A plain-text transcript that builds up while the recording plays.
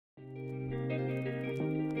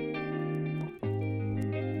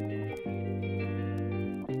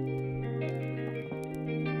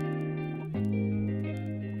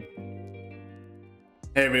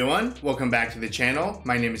Hey everyone, welcome back to the channel.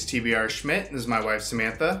 My name is TBR Schmitt, and this is my wife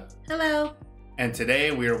Samantha. Hello. And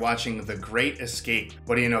today we are watching The Great Escape.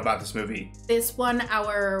 What do you know about this movie? This won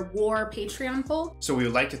our War Patreon poll. So we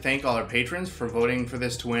would like to thank all our patrons for voting for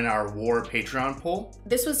this to win our War Patreon poll.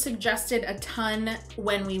 This was suggested a ton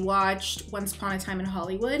when we watched Once Upon a Time in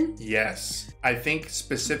Hollywood. Yes, I think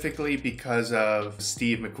specifically because of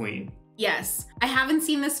Steve McQueen. Yes. I haven't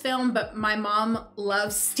seen this film, but my mom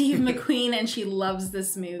loves Steve McQueen and she loves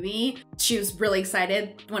this movie. She was really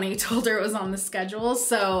excited when I told her it was on the schedule,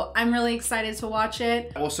 so I'm really excited to watch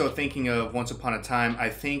it. Also thinking of Once Upon a Time, I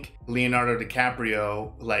think Leonardo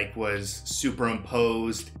DiCaprio was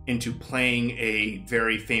superimposed into playing a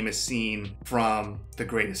very famous scene from The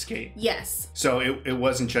Great Escape. Yes. So it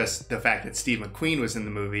wasn't just the fact that Steve McQueen was in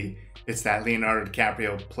the movie, it's that Leonardo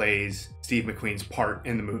DiCaprio plays Steve McQueen's part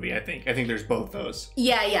in the movie, I think. I think there's both those.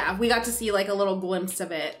 Yeah. We got to see like a little glimpse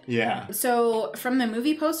of it. Yeah. So from the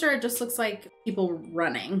movie poster, it just looks like people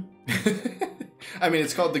running. I mean,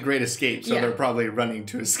 it's called The Great Escape, so they're probably running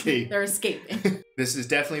to escape. They're escaping. This has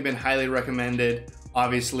definitely been highly recommended.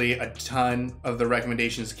 Obviously, a ton of the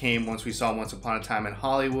recommendations came once we saw Once Upon a Time in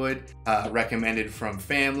Hollywood, recommended from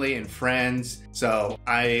family and friends. So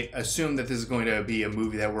I assume that this is going to be a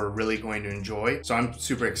movie that we're really going to enjoy. So I'm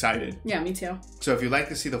super excited. Yeah, me too. So if you'd like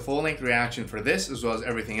to see the full-length reaction for this, as well as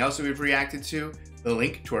everything else that we've reacted to, the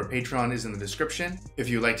link to our Patreon is in the description. If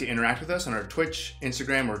you'd like to interact with us on our Twitch,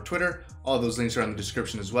 Instagram, or Twitter, all those links are in the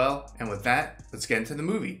description as well. And with that, let's get into the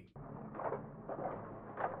movie.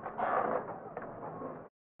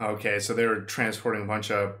 Okay, so they were transporting a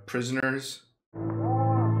bunch of prisoners.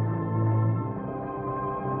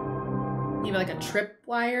 Maybe like a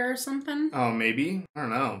tripwire or something? Oh, maybe? I don't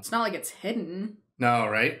know. It's not like it's hidden. No,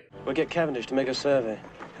 right? We'll get Cavendish to make a survey.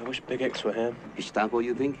 I wish Big X were here. Gestapo,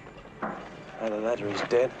 you think? Either that or he's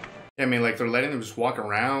dead. Yeah, I mean, like, they're letting them just walk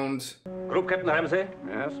around. Group Captain Ramsey?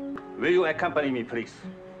 Yes? Will you accompany me, please?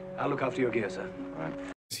 I'll look after your gear, sir. All right.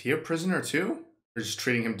 Is he a prisoner too? They're just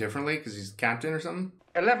treating him differently because he's captain or something?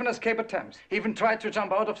 11 escape attempts. He even tried to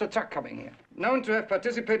jump out of the truck coming here. Known to have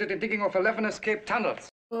participated in digging off 11 escape tunnels.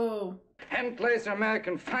 Oh. Hand Laser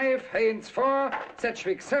American 5, Haynes 4,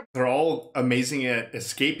 Sedgwick 7. They're all amazing at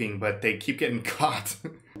escaping, but they keep getting caught.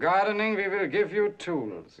 Gardening, we will give you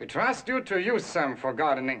tools. We trust you to use some for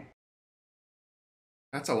gardening.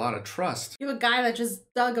 That's a lot of trust. You have a guy that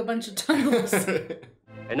just dug a bunch of tunnels.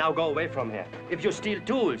 And now go away from here. If you steal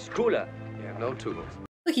tools, cooler. Yeah, no tools.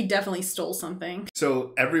 Look, he definitely stole something.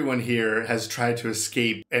 So everyone here has tried to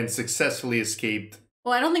escape and successfully escaped.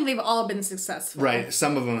 Well, I don't think they've all been successful. Right,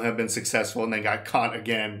 some of them have been successful and then got caught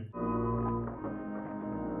again.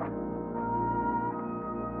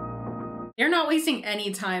 They're not wasting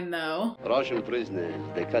any time, though. Russian prisoners,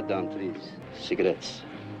 they cut down trees. Cigarettes.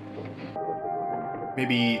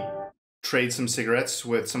 Maybe trade some cigarettes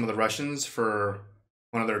with some of the Russians for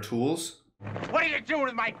one of their tools. What are you doing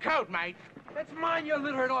with my coat, mate? That's mine, you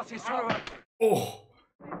literate Aussie son of a... Oh!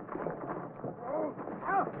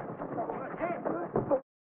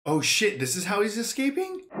 Oh shit, this is how he's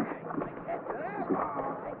escaping?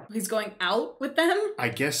 He's going out with them? I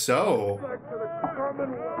guess so.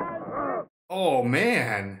 Oh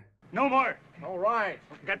man. No more. All right.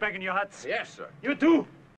 Get back in your huts. Yes, sir. You too.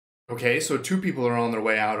 Okay, so 2 people are on their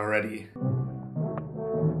way out already.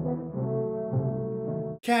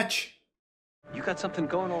 Catch! You got something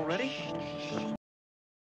going already?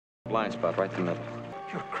 Blind spot right in the middle.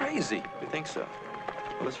 You're crazy. You think so?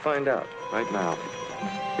 Well, let's find out right now.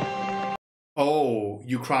 Oh,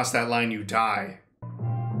 you cross that line, you die.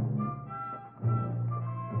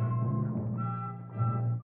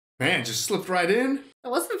 Man, just slipped right in? That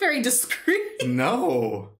wasn't very discreet.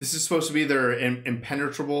 No. This is supposed to be their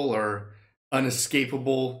impenetrable or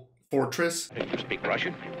unescapable fortress. Hey, you speak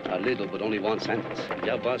Russian? A little, but only one sentence.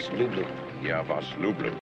 Я вас люблю. Я вас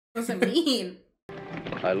люблю. What does it mean?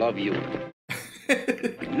 I love you.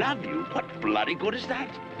 Love you? What bloody good is that?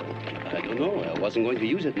 I don't know. I wasn't going to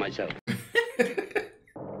use it myself.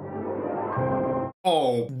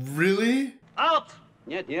 Oh, really? Out!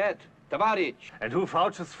 Нет. Товарищ. And who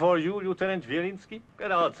vouches for you, Lieutenant Wieliński?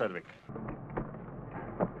 Get out, Sedgwick.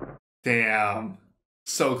 Damn.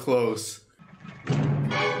 So close.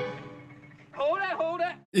 Hold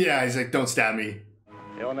it! Yeah, he's like, don't stab me.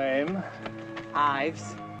 Your name?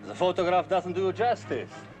 Ives. The photograph doesn't do you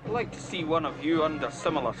justice. I'd like to see one of you under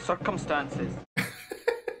similar circumstances.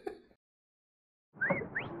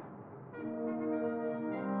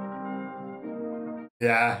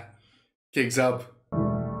 Yeah. Gigs up.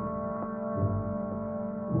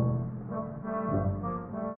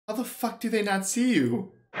 How the fuck do they not see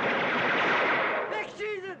you? Next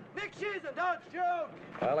season, don't joke!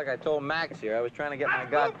 Well, like I told Max here, I was trying to get my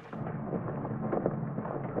gut.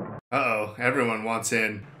 Uh-oh, everyone wants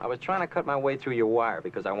in. I was trying to cut my way through your wire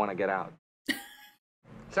because I want to get out.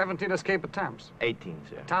 17 escape attempts. 18,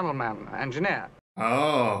 sir. Tunnel man, engineer.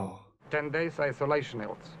 Oh. 10 days isolation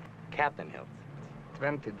hills. Captain Hilt.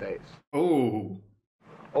 20 days. Oh.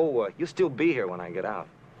 Oh, you'll still be here when I get out.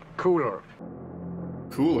 Cooler.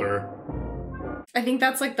 Cooler. I think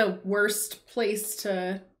that's like the worst place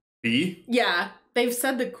to... B? Yeah, they've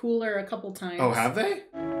said the cooler a couple times. Oh, have they?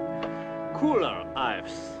 Cooler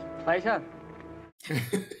ives. Pleasure.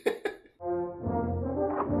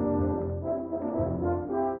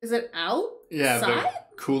 Is it out? Yeah, Side? the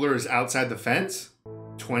cooler is outside the fence?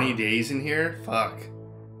 20 days in here? Fuck.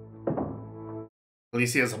 At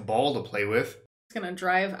least he has a ball to play with. It's gonna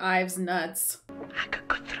drive Ives nuts. I could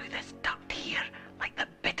go through this duct here like the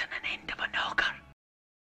bit on an end of an auger.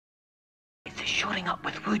 It's the shoring up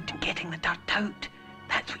with wood and getting the dirt out.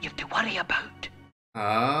 That's what you have to worry about.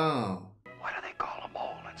 Oh. What do they call a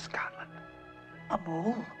mole in Scotland? A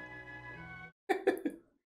mole?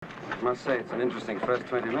 I must say, it's an interesting first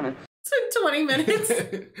 20 minutes. It's been 20 minutes.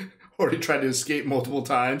 Already tried to escape multiple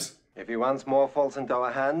times. If he once more falls into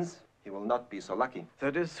our hands, he will not be so lucky.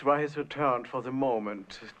 That is why he's returned for the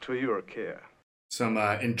moment to your care. Some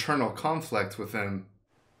internal conflict with him.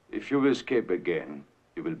 If you escape again,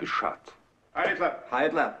 you will be shot. Heil Hitler! Heil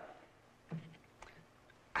Hitler!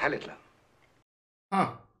 Heil Hitler.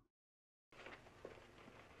 Huh.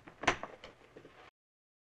 I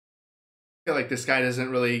feel like this guy doesn't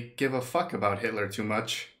really give a fuck about Hitler too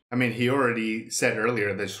much. I mean, he already said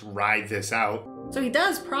earlier, just ride this out. So he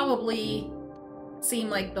does probably seem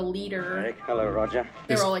like the leader. Hello, Roger.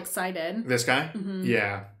 They're all excited. This guy? Mhm.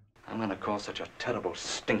 Yeah. I'm going to cause such a terrible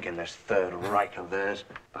stink in this Third Reich of theirs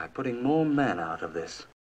by putting more men out of this.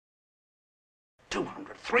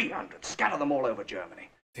 200, 300, scatter them all over Germany.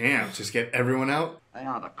 Damn, just get everyone out? They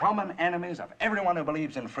are the common enemies of everyone who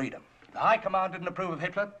believes in freedom. The High Command didn't approve of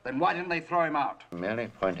Hitler, then why didn't they throw him out? Merely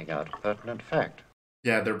pointing out a pertinent fact.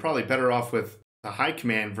 Yeah, they're probably better off with the High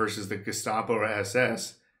Command versus the Gestapo or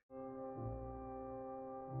SS.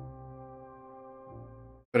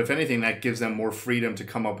 But if anything, that gives them more freedom to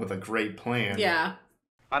come up with a great plan. Yeah.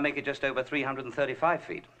 I make it just over 335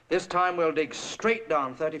 feet. This time we'll dig straight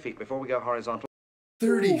down 30 feet before we go horizontal.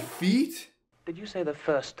 30 feet? Did you say the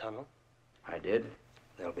first tunnel? I did.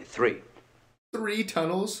 There'll be 3. 3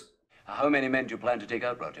 tunnels? How many men do you plan to take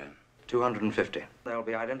out, Roger? 250. There'll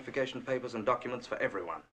be identification papers and documents for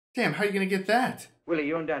everyone. Damn, how are you going to get that? Willie,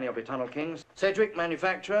 you and Danny will be tunnel kings. Sedgwick,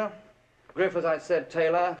 manufacturer. Griff, as I said,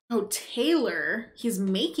 tailor. Oh, Taylor. He's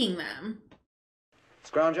making them.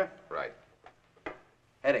 Scrounger. Right.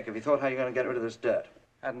 Eric, have you thought how you're going to get rid of this dirt?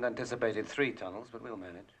 Hadn't anticipated 3 tunnels, but we'll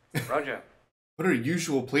manage. Roger. What are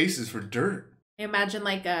usual places for dirt? I imagine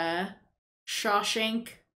like a Shawshank.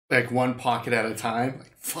 Like one pocket at a time?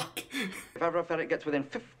 Like, fuck. If ever a ferret gets within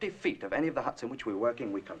 50 feet of any of the huts in which we're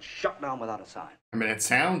working, we can shut down without a sign. I mean, it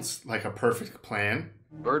sounds like a perfect plan.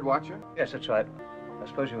 Bird watcher? Yes, that's right. I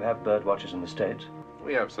suppose you have bird watchers in the States.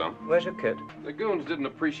 We have some. Where's your kit? The goons didn't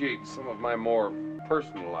appreciate some of my more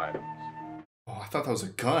personal items. Oh, I thought that was a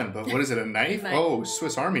gun, but what is it, a knife? Knife. Oh,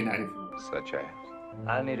 Swiss Army knife. Such as.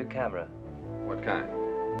 I'll need a camera. What kind?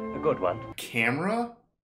 A good one. Camera?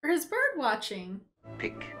 For his bird watching.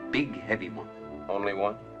 Pick. Big, heavy one. Only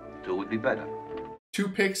one? 2 would be better. 2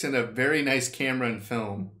 pics and a very nice camera and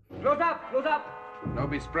film. Close up! Close up!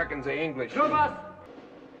 Nobody sprechen the English. Close us!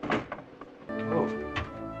 Oh.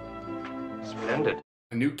 Splendid.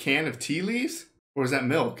 A new can of tea leaves? Or is that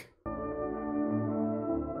milk?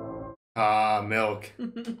 Ah, milk.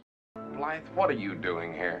 Blythe, what are you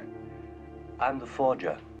doing here? I'm the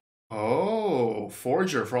forger. Oh,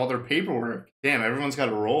 forger for all their paperwork. Damn, everyone's got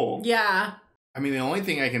a role. Yeah. I mean, the only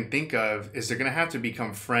thing I can think of is they're going to have to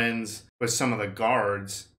become friends with some of the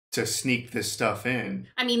guards to sneak this stuff in.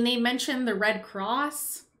 I mean, they mentioned the Red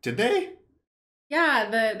Cross. Did they?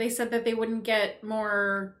 Yeah, they said that they wouldn't get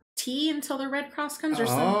more tea until the Red Cross comes or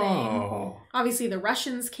something. Oh. Obviously, the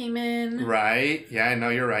Russians came in. Right. Yeah, no,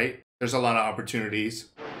 you're right. There's a lot of opportunities.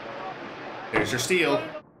 There's your steel.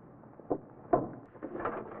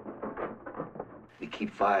 We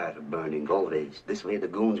keep fire burning always. This way the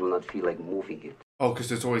goons will not feel like moving it. Oh,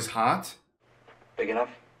 because it's always hot? Big enough?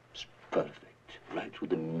 It's perfect. Right through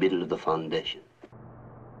the middle of the foundation.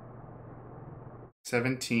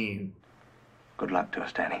 17. Good luck to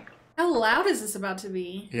us, Danny. How loud is this about to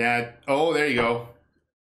be? Yeah. Oh, there you go.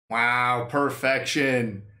 Wow,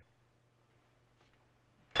 perfection.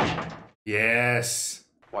 Yes.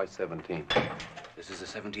 Why 17? This is the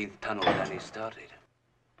 17th tunnel Danny started.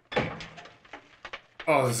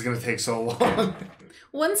 Oh, this is gonna take so long.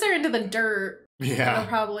 Once they're into the dirt, Yeah. it'll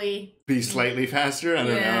probably be slightly faster. I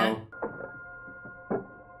don't know.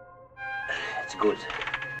 It's good.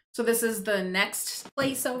 So this is the next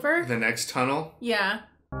place over? The next tunnel. Yeah.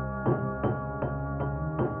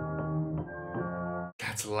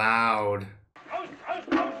 That's loud.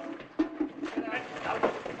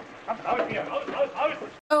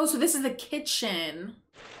 Oh, so this is the kitchen.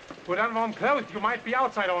 Put on warm clothes. You might be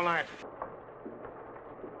outside all night.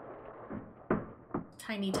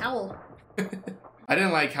 Tiny towel. I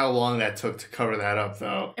didn't like how long that took to cover that up,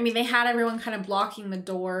 though. I mean, they had everyone kind of blocking the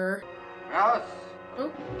door. Yes.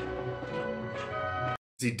 Oh.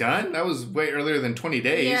 Is he done? That was way earlier than 20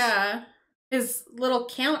 days. Yeah. His little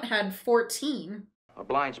count had 14. A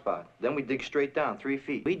blind spot. Then we dig straight down 3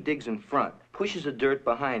 feet. He digs in front, pushes the dirt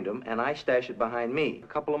behind him, and I stash it behind me. A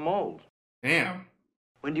couple of molds. Damn.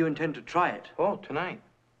 When do you intend to try it? Oh, tonight.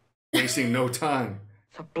 Wasting no time.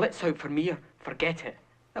 It's a blitz out for me. Forget it.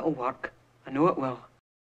 It'll work. I know it will.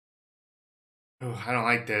 Oh, I don't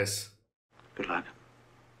like this. Good luck.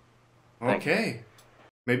 Okay.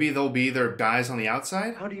 Maybe there'll be their guys on the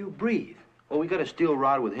outside? How do you breathe? Well, we got a steel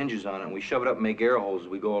rod with hinges on it, and we shove it up and make air holes as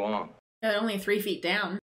we go along. Yeah, only 3 feet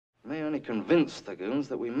down. May only convince the goons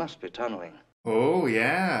that we must be tunneling. Oh,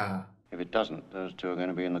 yeah. If it doesn't, those two are going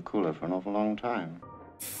to be in the cooler for an awful long time.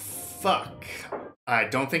 Fuck. I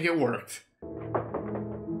don't think it worked.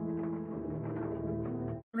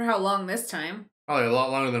 Wonder how long this time. Probably a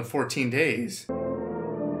lot longer than 14 days.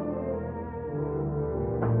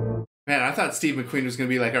 Man, I thought Steve McQueen was going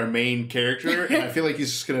to be like our main character, and I feel like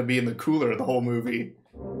he's just going to be in the cooler the whole movie.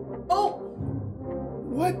 Oh!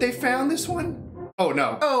 What? They found this one? Oh,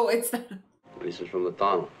 no. Oh, it's the... This is from the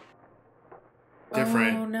tunnel.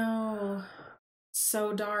 Different. Oh, no.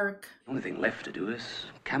 So dark. The only thing left to do is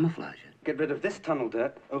camouflage it. Get rid of this tunnel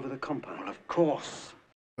dirt over the compound. Well, of course.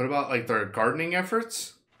 What about, like, their gardening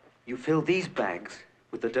efforts? You fill these bags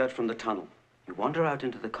with the dirt from the tunnel. You wander out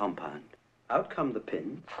into the compound. Out come the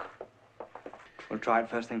pins. We'll try it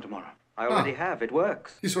first thing tomorrow. I already have. It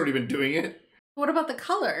works. He's already been doing it. What about the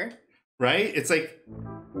color? Right? It's like,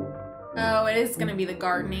 Oh, it is gonna be the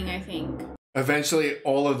gardening, I think. eventually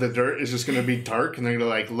all of the dirt is just going to be dark, and they're going to,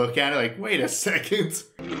 like, look at it like, wait a second.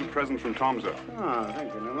 Present from Tomzo. Ah,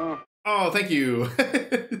 thank you, Nemo. Oh, thank you.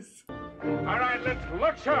 All right, let's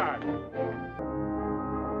look sharp.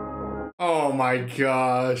 Oh, my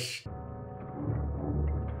gosh.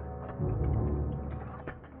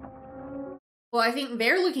 Well, I think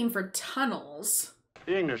they're looking for tunnels.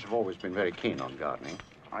 The English have always been very keen on gardening.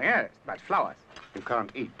 Oh, yes, but flowers. You can't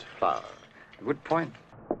eat flowers. Good point.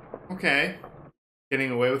 Okay.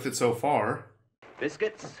 Getting away with it so far.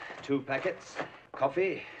 Biscuits, 2 packets.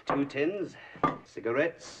 Coffee, 2 tins.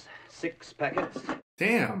 Cigarettes, 6 packets.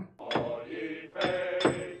 Damn.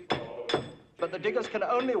 But the diggers can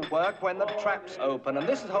only work when the trap's open, and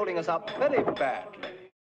this is holding us up very badly.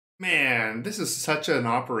 Man, this is such an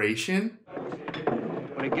operation.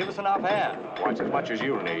 Will it give us enough air? Twice as much as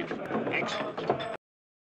you need. Excellent.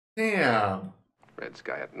 Damn. Red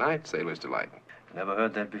sky at night, sailor's delight. Never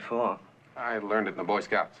heard that before. I learned it in the Boy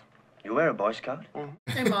Scouts. You were a Boy Scout?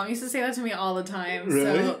 My mom used to say that to me all the time.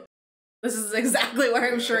 Really? So this is exactly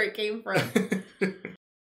where I'm sure it came from.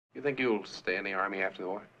 You think you'll stay in the Army after the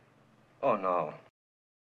war? Oh, no.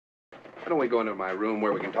 Why don't we go into my room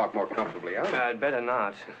where we can talk more comfortably, huh? I'd better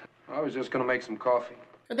not. I was just gonna make some coffee.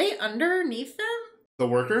 Are they underneath them? The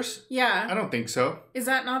workers? I Yeah. don't think so. Is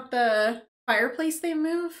that not the fireplace they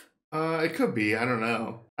move? It could be. I don't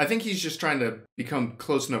know. I think he's just trying to become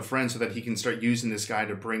close enough friends so that he can start using this guy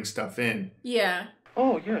to bring stuff in. Yeah.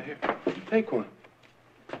 Oh, yeah, here. Take one.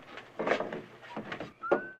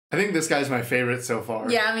 I think this guy's my favorite so far.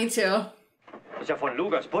 Yeah, me too. It's ja von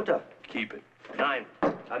Luger's butter. Keep it. Nein,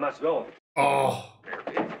 I must go. Oh.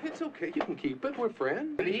 It's okay. You can keep it. We're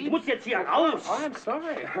friends. Du musst jetzt hier raus. Oh, I'm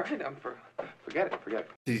sorry. All right, forget it.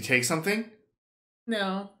 Did he take something?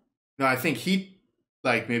 No. No, I think he,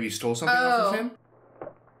 like, maybe stole something off of him.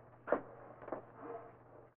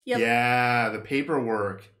 Yep. Yeah, the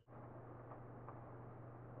paperwork.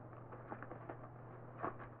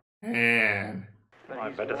 Man.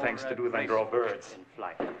 I've better things to do than draw birds.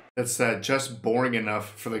 That's just boring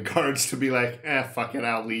enough for the guards to be like, fuck it,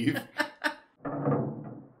 I'll leave.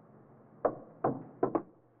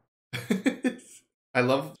 I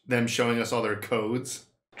love them showing us all their codes.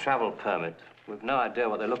 Travel permit. We've no idea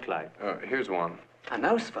what they look like. Here's one. An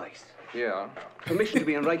ausweis. Yeah. Permission to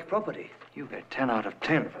be in Reich property. You get 10 out of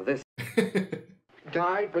 10 for this.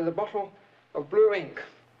 Dyed with a bottle of blue ink.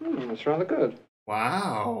 That's rather good.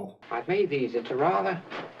 Wow. I've made these into rather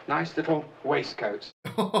nice little waistcoats.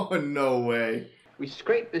 Oh, no way. We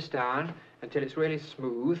scrape this down until it's really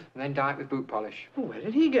smooth, and then dye it with boot polish. Oh, where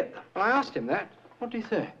did he get them? Well, I asked him that. What did he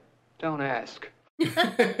say? Don't ask.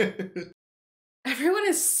 Everyone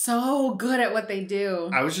is so good at what they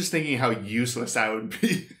do. I was just thinking how useless I would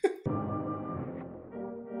be.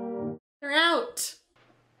 They're out.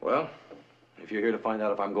 Well, if you're here to find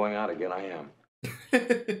out if I'm going out again, I am.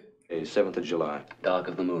 Hey, 7th of July. Dark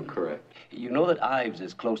of the moon. Correct. You know that Ives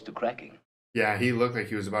is close to cracking. Yeah, he looked like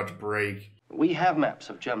he was about to break. We have maps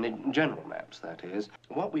of Germany, general maps, that is.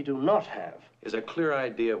 What we do not have is a clear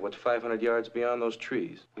idea of what's 500 yards beyond those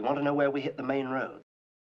trees. We want to know where we hit the main road.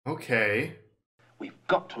 Okay. We've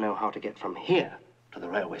got to know how to get from here to the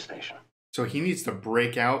railway station. So he needs to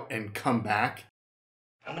break out and come back?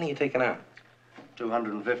 How many are you taking out?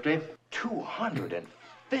 250.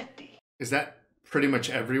 250? Is that pretty much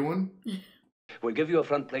everyone? We'll give you a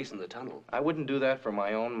front place in the tunnel. I wouldn't do that for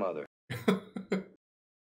my own mother.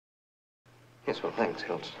 Yes, well, thanks,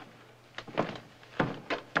 Hiltz.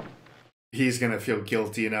 He's gonna feel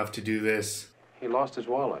guilty enough to do this. He lost his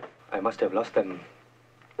wallet. I must have lost them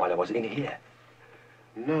while I was in here.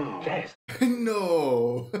 No. Yes.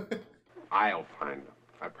 No. I'll find them.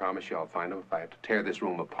 I promise you I'll find them if I have to tear this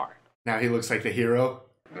room apart. Now he looks like the hero.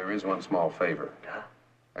 There is one small favor.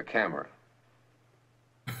 A camera.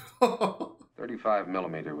 35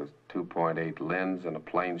 millimeter with 2.8 lens and a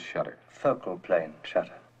plane shutter. Focal plane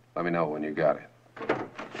shutter. Let me know when you got it.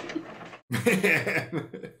 Man.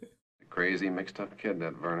 A crazy, mixed-up kid,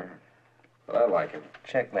 that Werner. But I like him.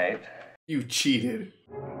 Checkmate. You cheated.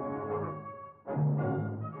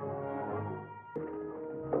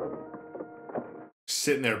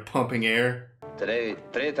 Sitting there pumping air. Today,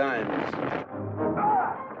 3 times.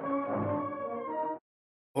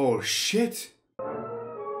 Oh, shit.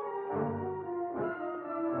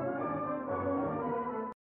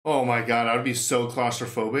 Oh my god, I would be so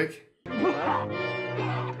claustrophobic. You're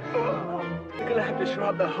gonna have to show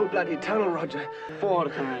up the whole bloody tunnel, Roger. 4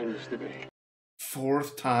 times today.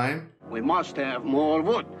 4th time? We must have more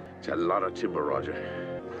wood. It's a lot of timber, Roger.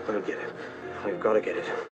 We'll get it. We've got to get it.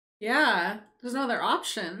 Yeah, there's no other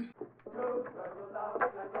option.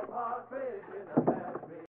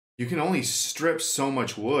 You can only strip so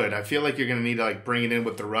much wood. I feel like you're gonna need to like bring it in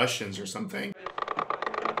with the Russians or something.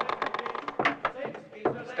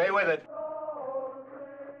 Stay with it.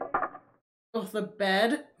 Oh, the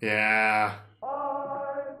bed? Yeah.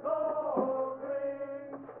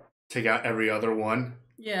 Take out every other one.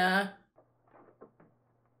 Yeah.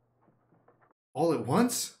 All at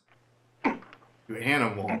once? You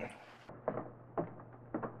animal.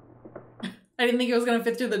 I didn't think it was gonna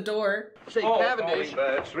fit through the door. Say, Cavendish.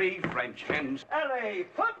 Birds, 3 French hens. And a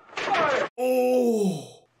foot fire.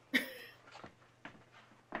 Oh!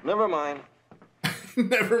 Never mind.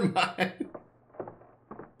 Never mind.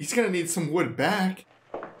 He's gonna need some wood back.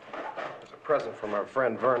 It's a present from our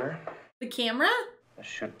friend Werner. The camera? This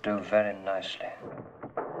should do very nicely.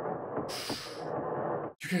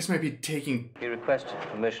 You guys might be taking... He requested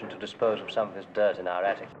permission to dispose of some of his dirt in our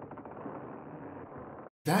attic.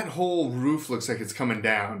 That whole roof looks like it's coming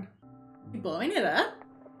down. You blowing it up?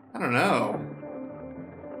 I don't know.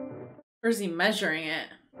 Or is he measuring it?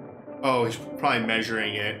 Oh, he's probably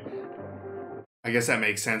measuring it. I guess that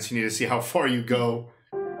makes sense. You need to see how far you go.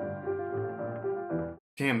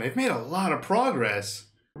 Damn, they've made a lot of progress.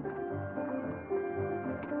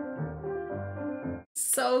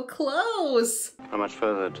 So close. How much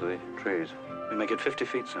further to the trees? We make it 50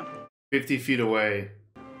 feet, sir. 50 feet away.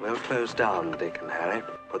 We'll close down, Dick and Harry.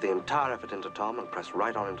 Put the entire effort into Tom and press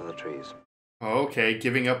right on into the trees. Oh, okay,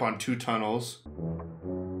 giving up on 2 tunnels.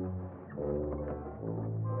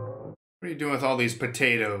 What are you doing with all these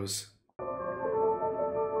potatoes?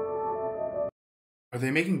 Are they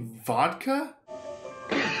making vodka?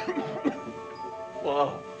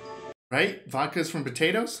 Whoa. Right? Vodka's from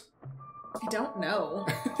potatoes? I don't know.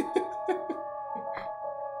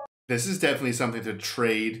 This is definitely something to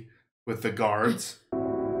trade with the guards.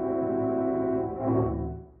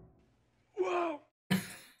 Wow.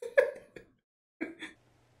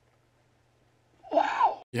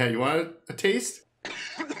 Wow. Yeah, you want a taste?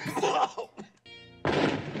 Wow.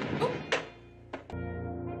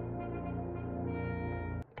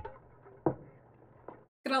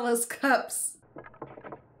 Look at all those cups.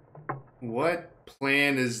 What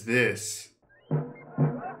plan is this?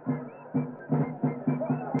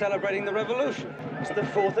 Celebrating the revolution. It's the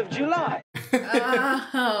 4th of July.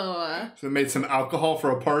 Oh. So they made some alcohol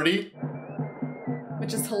for a party?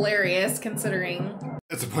 Which is hilarious considering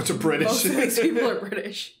It's a bunch of British. most of these people are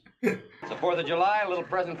British. It's the 4th of July, a little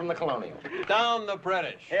present from the colonial. Down the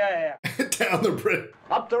British. Yeah. Down the Brit.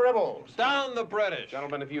 Up the rebels. Down the British.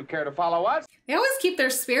 Gentlemen, if you care to follow us. They always keep their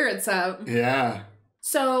spirits up. Yeah.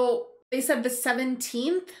 So they said the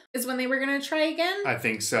 17th is when they were going to try again? I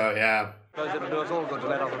think so, yeah. Suppose it'll do us all good to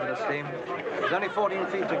let off a bit of steam. There's only 14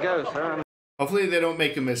 feet to go, sir. Hopefully they don't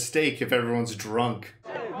make a mistake if everyone's drunk.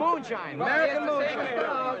 Moonshine. American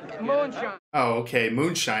moonshine. Moonshine. Oh, okay.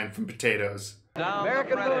 Moonshine from Potatoes.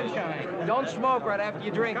 American moonshine. Don't smoke right after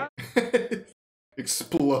you drink.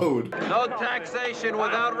 Explode. No taxation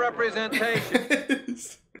without representation.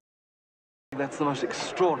 That's the most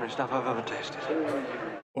extraordinary stuff I've ever tasted.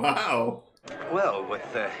 Wow. Well, with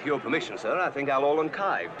your permission, sir, I think I'll all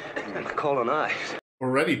unkive and colonize.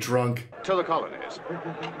 Already drunk. To the colonies.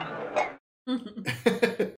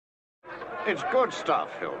 It's good stuff,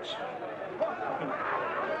 Hills.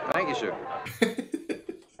 Thank you, sir.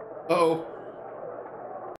 Uh-oh.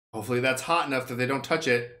 Hopefully that's hot enough that they don't touch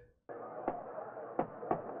it.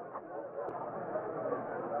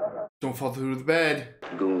 Don't fall through the bed.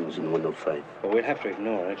 Goons in window fight. Well, we'll have to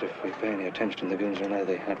ignore it if we pay any attention. The goons will know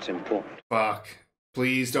that's important. Fuck.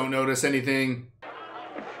 Please don't notice anything.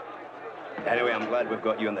 Anyway, I'm glad we've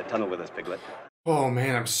got you in the tunnel with us, Piglet. Oh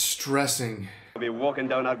man, I'm stressing. We'll be walking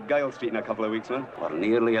down Argyle Street in a couple of weeks, man. We're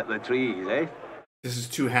nearly at the trees, eh? This is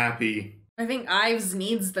too happy. I think Ives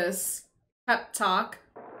needs this pep talk.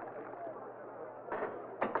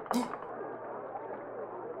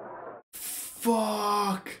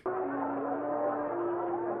 Fuck.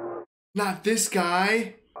 Not this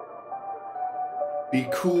guy. Be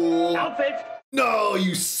cool. Outfit! No,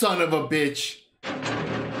 you son of a bitch.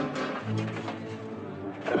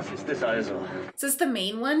 Is this the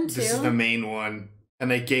main one, too? This is the main one.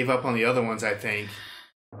 And they gave up on the other ones, I think.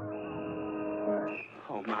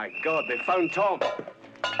 Oh my God, they found Tom.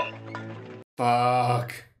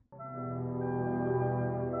 Fuck.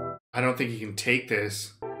 I don't think he can take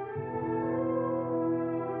this.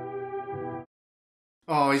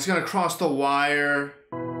 Oh, he's gonna cross the wire.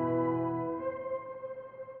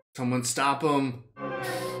 Someone stop him.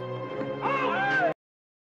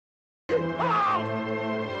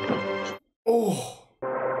 Oh.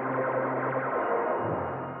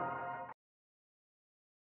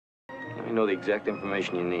 Let me know the exact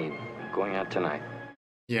information you need. I'm going out tonight.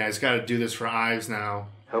 Yeah, he's got to do this for Ives now.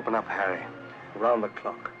 Open up, Harry. Round the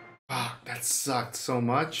clock. Ah, that sucked so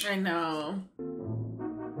much. I know.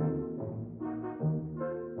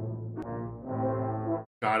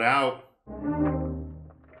 Got out.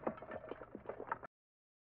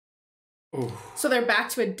 Ooh. So they're back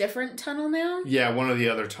to a different tunnel now? Yeah, one of the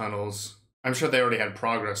other tunnels. I'm sure they already had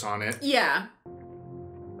progress on it. Yeah.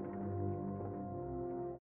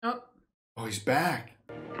 Oh. Oh, he's back.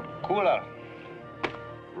 Cooler.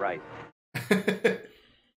 Right. I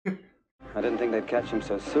didn't think they'd catch him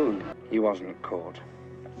so soon. He wasn't caught.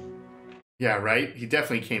 Yeah, right? He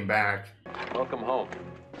definitely came back. Welcome home.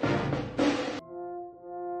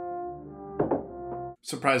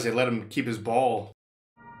 Surprised they let him keep his ball.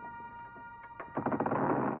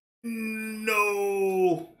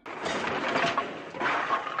 No.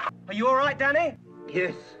 Are you all right, Danny?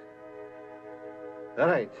 Yes. All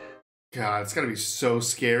right. God, it's gotta be so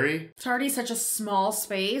scary. It's already such a small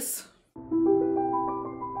space.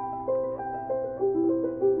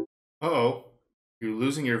 Uh-oh. You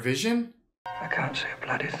losing your vision? I can't see a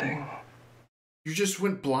bloody thing. You just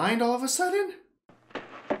went blind all of a sudden?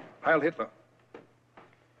 Heil Hitler.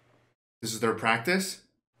 This is their practice?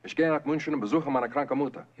 Ich gehe nach München und besuche meine kranke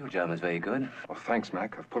Mutter. Your German's very good. Oh, thanks,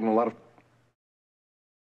 Mac. I've put in a lot of...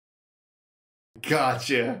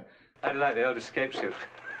 Gotcha. How do you like the old escape suit?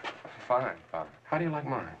 Fine, Father. How do you like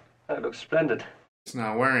mine? It looks splendid. It's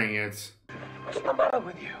not wearing it. What's the matter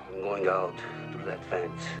with you? I'm going out through that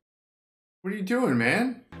fence. What are you doing,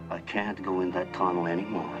 man? I can't go in that tunnel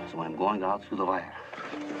anymore, so I'm going out through the wire.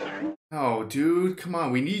 Oh, dude, come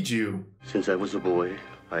on, we need you. Since I was a boy,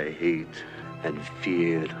 I hate and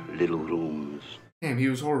feared little rooms. Damn, he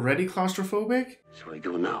was already claustrophobic? So I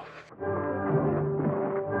do now.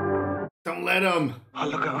 Don't let him. I'll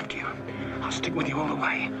look after you. I'll stick with you all the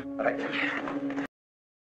way. Right.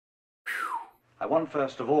 I want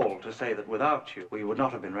first of all to say that without you, we would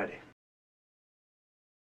not have been ready.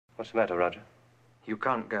 What's the matter, Roger? You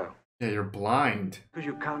can't go. Yeah, you're blind. Because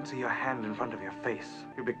you can't see your hand in front of your face.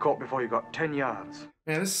 You'd be caught before you got 10 yards.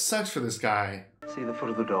 Man, this sucks for this guy. See the foot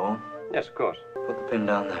of the door? Yes, of course. Put the pin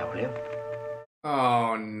down there, will you?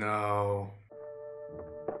 Oh, no.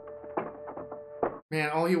 Man,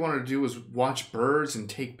 all he wanted to do was watch birds and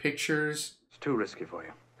take pictures. It's too risky for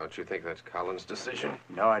you. Don't you think that's Colin's decision?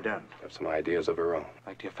 No, I don't. Have some ideas of her own.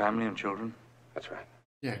 Like to your family and children? That's right.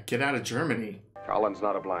 Yeah, get out of Germany. Colin's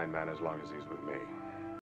not a blind man as long as he's with me.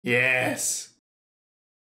 Yes.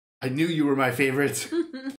 I knew you were my favorite.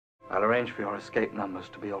 I'll arrange for your escape numbers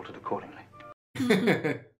to be altered accordingly.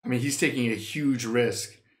 I mean, he's taking a huge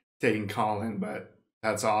risk taking Colin, but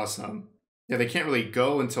that's awesome. Yeah, they can't really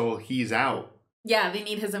go until he's out. Yeah, they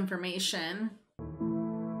need his information.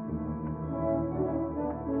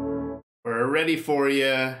 We're ready for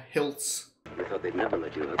you, Hiltz. I thought they'd never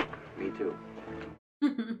let you out. Me too.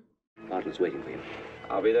 Martin's waiting for you.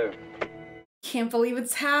 I'll be there. Can't believe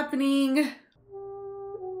it's happening.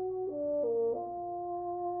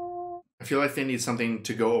 I feel like they need something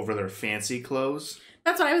to go over their fancy clothes.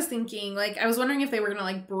 That's what I was thinking. Like, I was wondering if they were gonna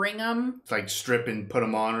like bring them. Like strip and put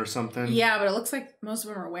them on or something. Yeah, but it looks like most of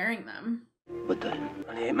them are wearing them. What time?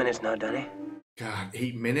 Only 8 minutes now, Danny. God,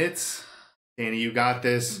 8 minutes? Danny, you got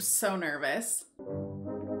this. I'm so nervous.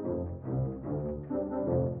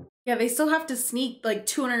 Yeah, they still have to sneak like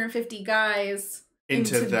 250 guys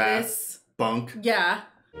into that this bunk. Yeah.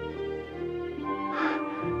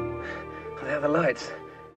 They have the lights.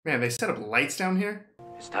 Man, they set up lights down here?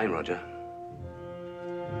 It's time, Roger.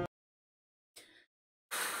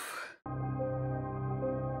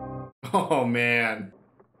 Oh, man.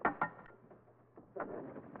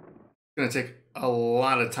 It's gonna take a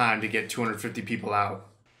lot of time to get 250 people out.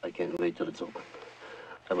 I can't wait till it's over.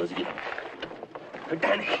 Fellas, get up.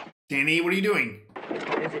 Danny! Danny, what are you doing?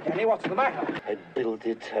 What is it, Danny? What's the matter? I built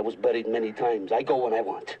it. I was buried many times. I go when I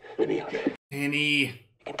want. Let me out. Danny. You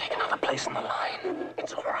can take another place in the line.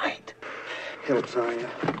 It's all right. Hiltz, are you?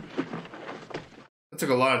 That took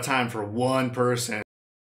a lot of time for one person.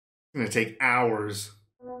 It's gonna take hours.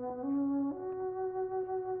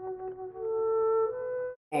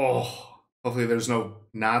 Oh, hopefully there's no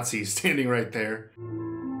Nazis standing right there.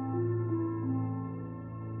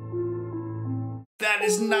 That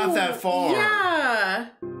is not that far. Yeah.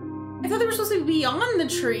 I thought they were supposed to be beyond the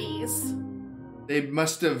trees. They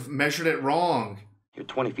must have measured it wrong. You're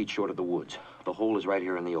 20 feet short of the woods. The hole is right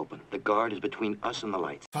here in the open. The guard is between us and the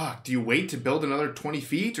lights. Fuck, do you wait to build another 20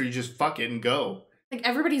 feet or you just fuck it and go? Like,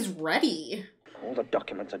 everybody's ready. All the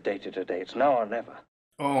documents are dated today. It's now or never.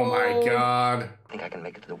 Oh my God. I think I can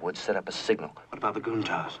make it to the woods, set up a signal. What about the goon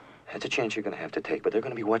towers? That's a chance you're going to have to take, but they're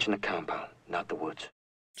going to be watching the compound, not the woods.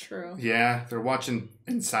 True. Yeah, they're watching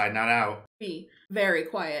inside, not out. Be very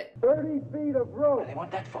quiet. 30 feet of rope. What do they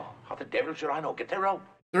want that for? How the devil should I know? Get their rope.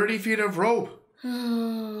 30 feet of rope.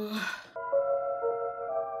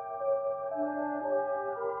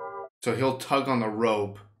 So he'll tug on the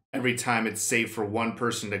rope every time it's safe for one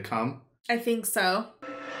person to come? I think so.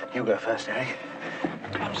 You go first, Eric.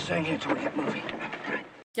 I'm staying here till we get moving.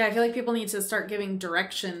 Yeah, I feel like people need to start giving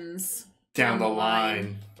directions Down the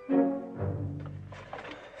line.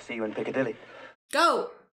 See you in Piccadilly.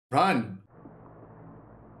 Go! Run.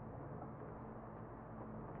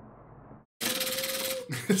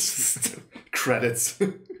 Credits.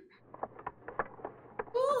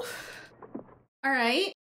 All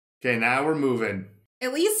right. Okay, now we're moving.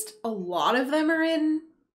 At least a lot of them are in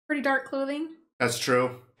pretty dark clothing. That's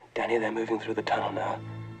true. Danny, they're moving through the tunnel now.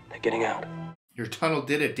 They're getting out. Your tunnel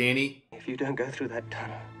did it, Danny. If you don't go through that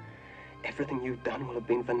tunnel, everything you've done will have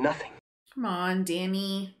been for nothing. Come on,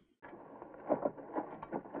 Danny.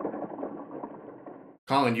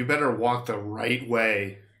 Colin, you better walk the right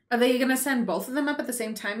way. Are they going to send both of them up at the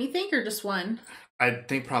same time, you think, or just one? I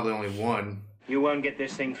think probably only one. You won't get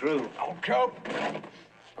this thing through. Oh, Joe! I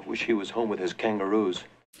wish he was home with his kangaroos.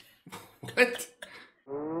 What?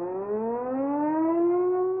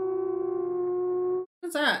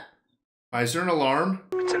 What's that? Why, is there an alarm?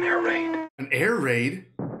 It's an air raid. An air raid?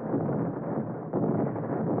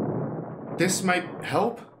 This might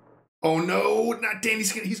help? Oh no, not Danny.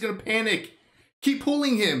 He's gonna panic. Keep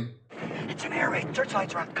pulling him. It's an air raid.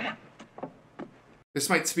 Searchlights are up. Come on. This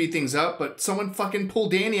might speed things up, but someone fucking pull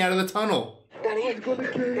Danny out of the tunnel. Danny,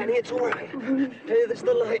 it's all right. Hey, there's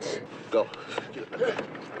the lights. Go.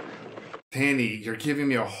 Danny, you're giving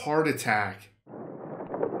me a heart attack.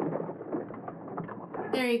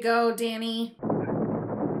 There you go, Danny.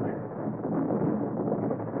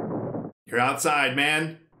 You're outside,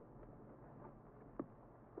 man.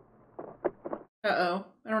 Uh-oh.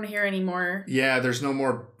 I don't hear any more. Yeah, there's no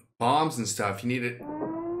more bombs and stuff. You need it.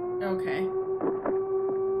 Okay.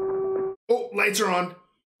 Oh, lights are on.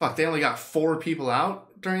 Fuck, they only got 4 people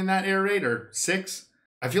out during that air raid, or 6?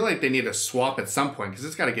 I feel like they need to swap at some point, because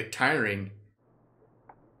it's got to get tiring.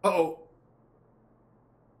 Uh-oh.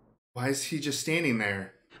 Why is he just standing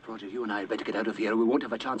there? Roger, you and I had better get out of here. We won't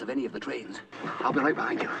have a chance of any of the trains. I'll be right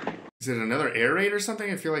behind you. Is it another air raid or something?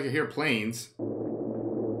 I feel like I hear planes.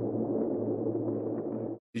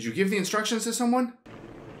 Did you give the instructions to someone?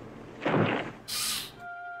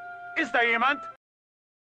 Is there jemand?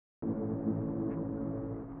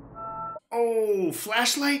 Oh,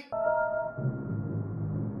 flashlight?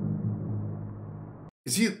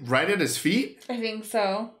 Is he right at his feet? I think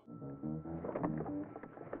so.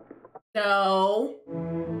 No.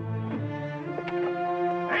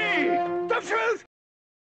 Hey! The truth!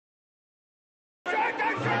 They're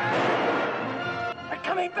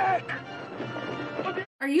coming back!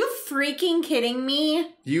 Are you freaking kidding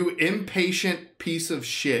me? You impatient piece of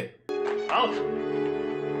shit. Out!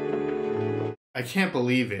 I can't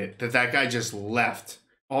believe it that guy just left.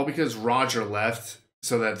 All because Roger left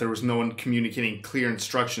so that there was no one communicating clear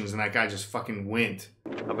instructions and that guy just fucking went.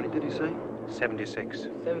 How many did he say? 76.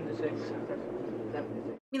 76. I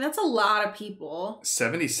mean, that's a lot of people.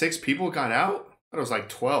 76 people got out? I thought it was like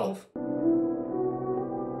 12.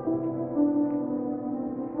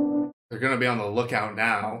 They're gonna be on the lookout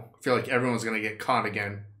now. I feel like everyone's gonna get caught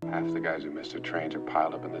again. Half the guys who missed their trains are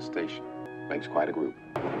piled up in the station. Makes quite a group.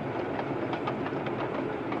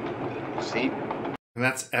 See? And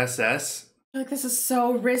that's SS? I feel like this is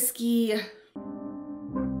so risky.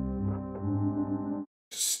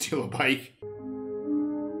 Steal a bike.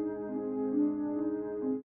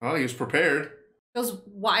 Well, he was prepared. Those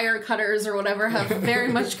wire cutters or whatever have very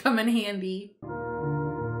much come in handy.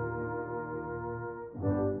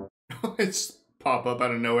 It's pop up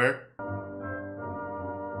out of nowhere.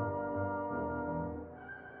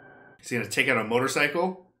 Is he gonna take out a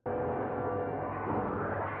motorcycle?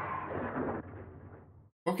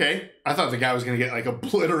 Okay. I thought the guy was gonna get like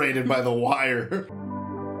obliterated by the wire.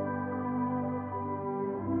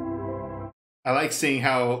 I like seeing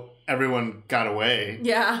how everyone got away.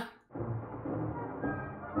 Yeah.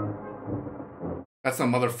 That's the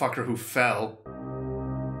motherfucker who fell.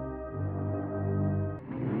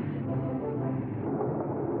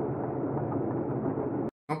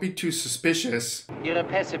 Don't be too suspicious. Ihre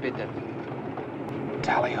Pässe bitte.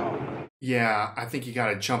 Tally ho. Yeah, I think you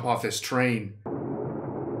gotta jump off this train.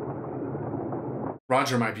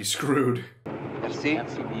 Roger might be screwed. Merci.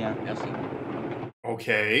 Merci bien. Merci.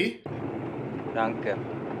 Okay. Danke.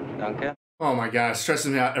 Danke. Oh my god,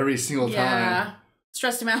 stresses me out every single time. Yeah.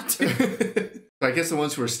 Stressed him out too. So I guess the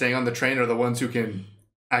ones who are staying on the train are the ones who can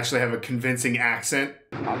actually have a convincing accent.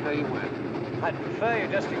 I'll tell you when. I'd prefer you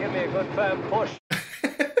just to give me a good firm push.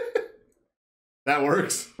 That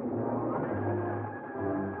works.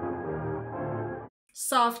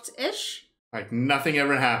 Soft-ish. Like nothing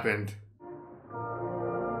ever happened.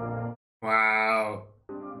 Wow.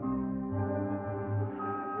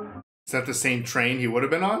 Is that the same train he would have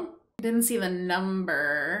been on? Didn't see the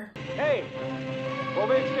number. Hey! Wo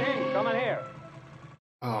willst du hin? Komm mal her.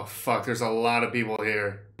 Oh fuck, there's a lot of people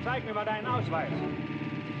here. Zeig mir mal deinen Ausweis.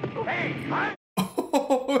 Hey!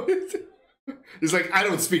 Halt! He's like, I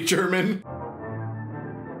don't speak German.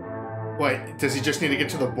 What, does he just need to get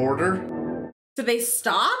to the border? Do they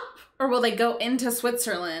stop? Or will they go into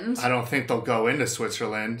Switzerland? I don't think they'll go into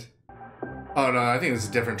Switzerland. Oh no, I think it's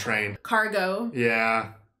a different train. Cargo.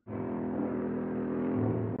 Yeah.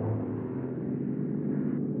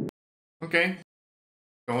 Okay.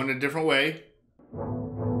 Going a different way.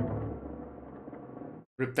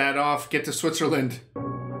 Rip that off, get to Switzerland.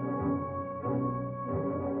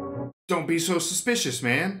 Don't be so suspicious,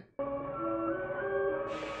 man.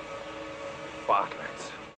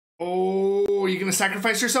 Bartlett. Oh, are you gonna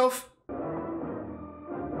sacrifice yourself?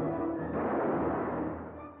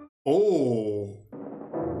 Oh.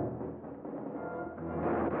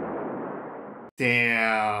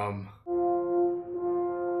 Damn.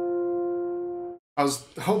 I was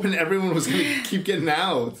hoping everyone was gonna keep getting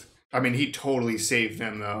out. I mean, he totally saved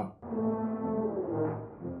them, though.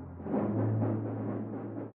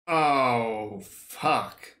 Oh,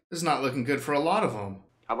 fuck. This is not looking good for a lot of them.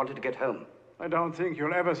 I wanted to get home. I don't think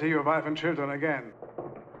you'll ever see your wife and children again.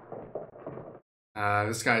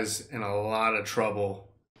 This guy's in a lot of trouble.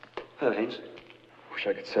 Hello, Haynes. Wish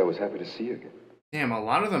I could say I was happy to see you again. Damn, a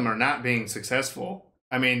lot of them are not being successful.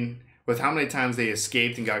 I mean, with how many times they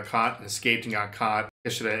escaped and got caught and escaped and got caught, I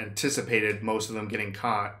should have anticipated most of them getting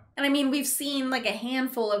caught. And I mean, we've seen like a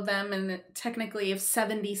handful of them, and technically if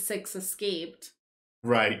 76 escaped.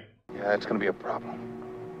 Right. Yeah, it's gonna be a problem.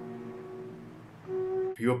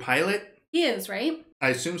 Are you a pilot? He is, right? I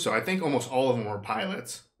assume so. I think almost all of them were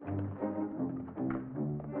pilots.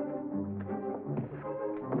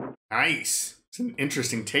 Nice. It's an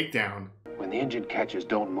interesting takedown. When the engine catches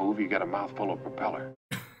don't move, you got a mouthful of propeller.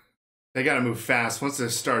 They gotta move fast. Once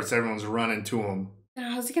this starts, everyone's running to them.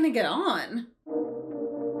 How's he gonna get on?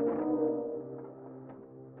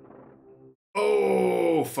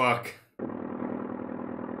 Oh, fuck.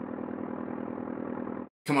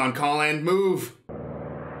 Come on, Colin, move.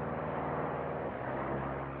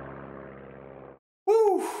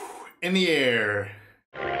 Woo! in the air.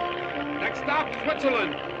 Next stop,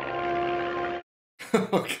 Switzerland.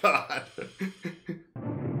 Oh, God.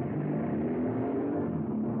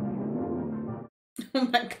 Oh,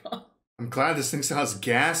 my God. I'm glad this thing still has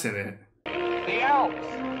gas in it. The Alps.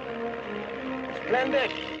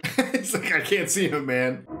 Splendid. It's like I can't see him,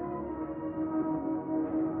 man.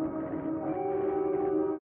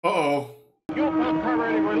 Uh-oh. Fuel pump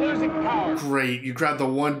priority, we're losing power. Great, you grabbed the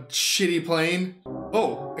one shitty plane.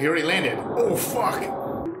 Oh, he already landed. Oh, fuck.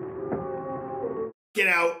 Get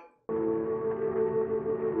out.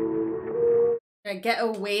 Get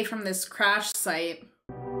away from this crash site.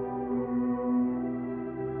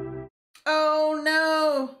 Oh,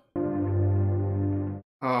 no.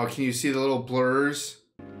 Oh, can you see the little blurs?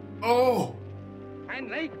 Oh!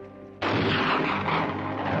 Hanley?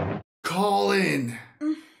 Colin!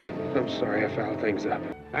 I'm sorry I fouled things up.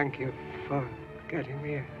 Thank you for getting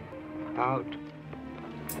me out.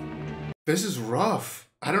 This is rough.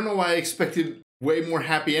 I don't know why I expected way more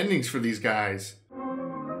happy endings for these guys.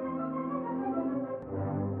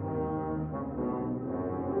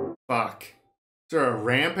 Fuck. Is there a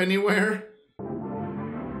ramp anywhere?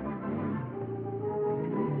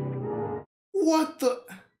 What the?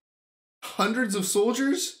 Hundreds of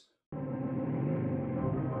soldiers?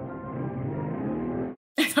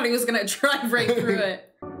 I thought he was gonna drive right through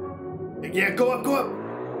it. Yeah, go up, go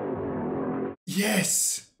up.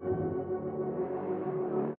 Yes.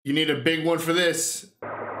 You need a big one for this.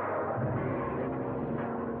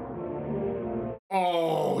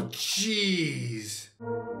 Oh, jeez.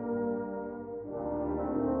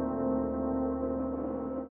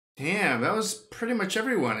 Damn, that was pretty much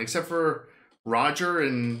everyone except for Roger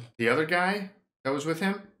and the other guy that was with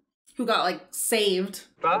him. Who got, like, saved.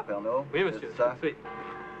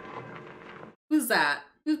 Who's that?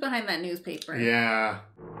 Who's behind that newspaper? Yeah.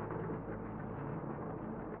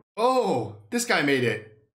 Oh, this guy made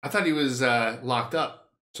it. I thought he was locked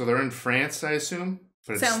up. So they're in France, I assume?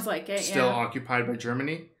 But it's Sounds like it, still yeah. occupied by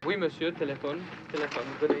Germany? Oui, monsieur, téléphone. Téléphone.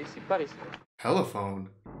 Venez ici, par ici. Telephone.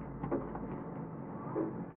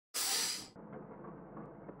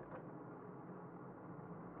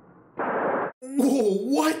 Whoa,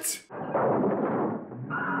 what?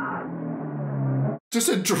 Just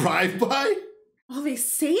a drive-by? Oh, they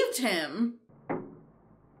saved him.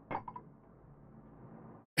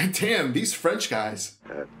 Damn, these French guys.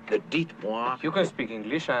 Dites-moi. You can speak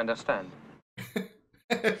English, I understand.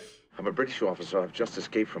 I'm a British officer. I've just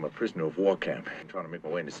escaped from a prisoner of war camp. I'm trying to make my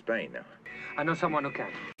way into Spain now. I know someone who can.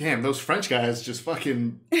 Damn, those French guys just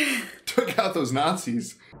fucking took out those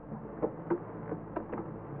Nazis.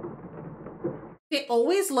 They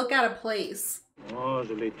always look at a place. Oh,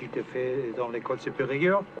 je l'ai tout fait dans l'école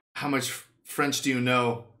supérieure. How much French do you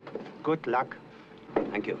know? Good luck.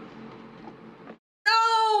 Thank you.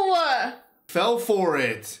 No! Fell for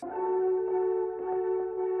it.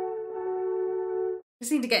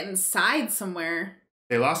 Just need to get inside somewhere.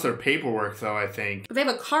 They lost their paperwork, though, I think. But they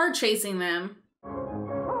have a car chasing them.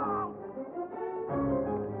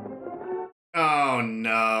 Oh,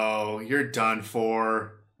 no. You're done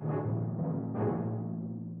for.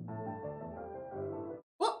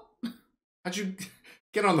 What? How'd you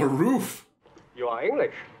get on the roof? You are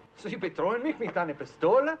English. So you betreuen mich mit deiner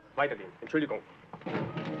Pistole? Weitergehen. Entschuldigung.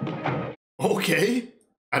 Okay.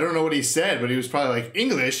 I don't know what he said, but he was probably like,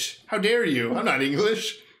 English? How dare you? I'm not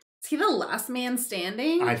English. Is he the last man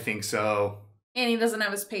standing? I think so. And he doesn't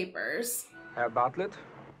have his papers. Herr Bartlett,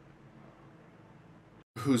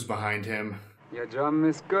 Who's behind him? your German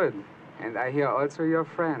is good. And I hear also your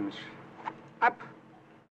French. Up!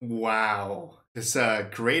 Wow. This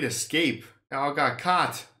great escape. They all got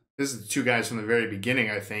caught. This is the two guys from the very beginning,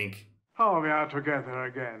 I think. Oh, we are together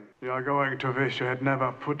again. You are going to wish you had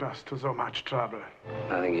never put us to so much trouble.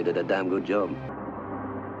 I think you did a damn good job.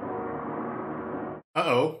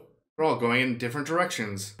 Uh-oh. We're all going in different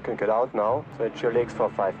directions. You can get out now. Stretch your legs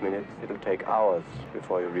for 5 minutes. It'll take hours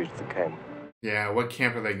before you reach the camp. Yeah, what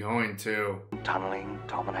camp are they going to? Tunneling,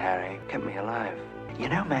 Tom and Harry kept me alive. You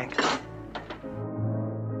know, Max.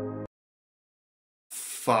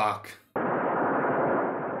 Fuck.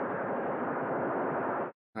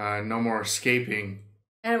 No more escaping.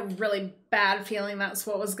 I had a really bad feeling that's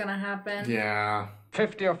what was gonna happen. Yeah.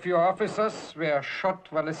 50 of your officers were shot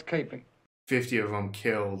while escaping. 50 of them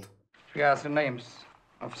killed. We are the names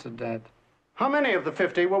of the dead. How many of the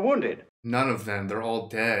 50 were wounded? None of them. They're all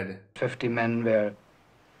dead. 50 men were.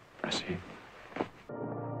 I see.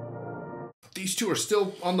 These two are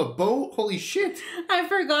still on the boat? Holy shit. I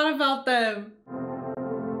forgot about them.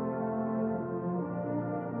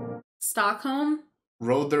 Stockholm?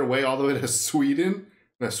 Rode their way all the way to Sweden?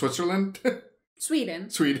 Switzerland? Sweden.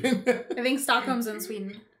 Sweden. I think Stockholm's in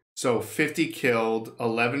Sweden. So 50 killed,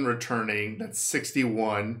 11 returning, that's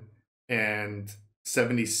 61, and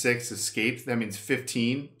 76 escaped. That means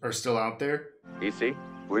 15 are still out there. Ici?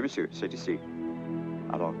 Oui, monsieur, c'est ici.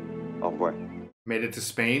 Alors, au revoir. Made it to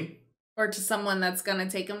Spain. Or to someone that's gonna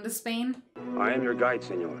take him to Spain. I am your guide,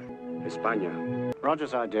 senor. España.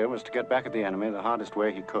 Roger's idea was to get back at the enemy the hardest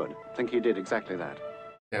way he could. I think he did exactly that.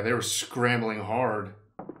 Yeah, they were scrambling hard.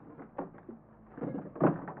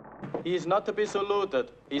 He is not to be saluted.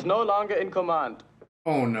 He's no longer in command.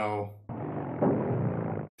 Oh no.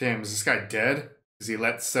 Damn, is this guy dead? Does he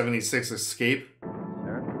let 76 escape?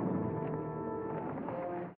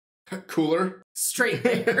 Cooler. Straight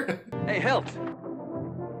there. Hey, help!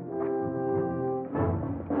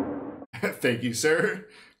 Thank you, sir.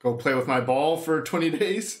 Go play with my ball for 20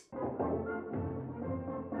 days.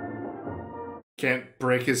 Can't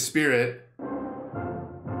break his spirit.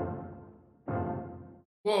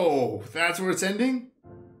 Whoa, that's where it's ending?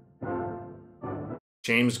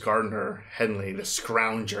 James Gardner Henley, the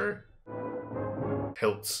Scrounger.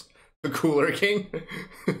 Hilts, the Cooler King.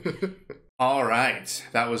 All right,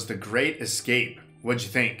 that was The Great Escape. What'd you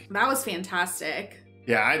think? That was fantastic.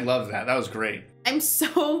 Yeah, I love that. That was great. I'm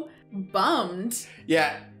so bummed.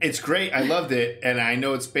 Yeah, it's great. I loved it. And I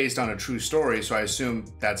know it's based on a true story, so I assume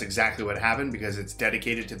that's exactly what happened because it's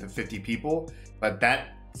dedicated to the 50 people. But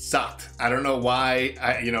that sucked. I don't know why,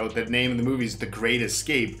 the name of the movie is The Great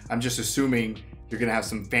Escape. I'm just assuming you're going to have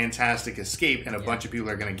some fantastic escape and a bunch of people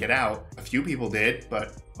are going to get out. A few people did,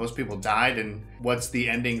 but most people died. And what's the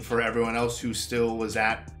ending for everyone else who still was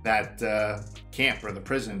at that camp or the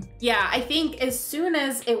prison? Yeah, I think as soon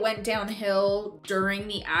as it went downhill during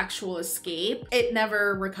the actual escape, it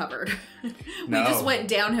never recovered. We just went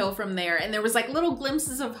downhill from there. And there was like little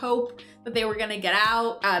glimpses of hope that they were gonna get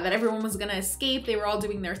out, that everyone was gonna escape. They were all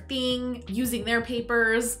doing their thing, using their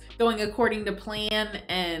papers, going according to plan,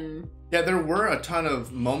 and yeah, there were a ton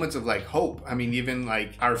of moments of like hope. I mean, even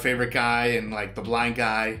like our favorite guy and like the blind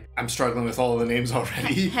guy. I'm struggling with all of the names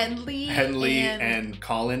already. Henley and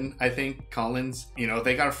Colin, I think. Collins.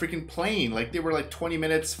 They got a freaking plane. Like they were like 20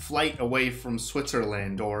 minutes flight away from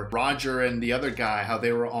Switzerland. Or Roger and the other guy, how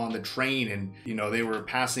they were on the train and, they were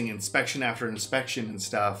passing inspection after inspection and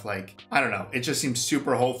stuff. Like, I don't know. It just seems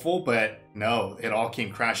super hopeful, but no, it all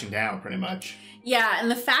came crashing down pretty much. Yeah, and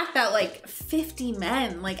the fact that like 50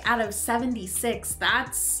 men, like out of 76,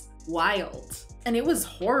 that's wild. And it was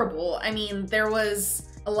horrible. I mean, there was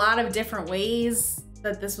a lot of different ways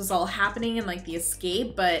that this was all happening and like the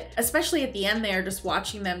escape, but especially at the end there, just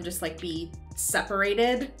watching them just like be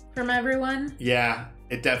separated from everyone. Yeah,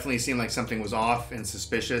 it definitely seemed like something was off and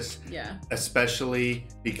suspicious. Yeah. Especially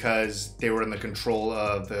because they were in the control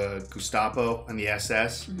of the Gestapo and the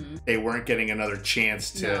SS. Mm-hmm. They weren't getting another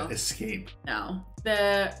chance to escape. No.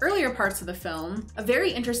 The earlier parts of the film,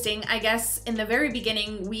 very interesting. I guess in the very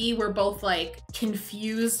beginning, we were both like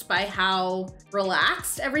confused by how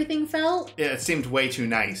relaxed everything felt. Yeah, it seemed way too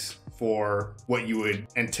nice for what you would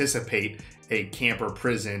anticipate a camp or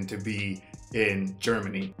prison to be in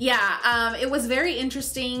Germany. Yeah, it was very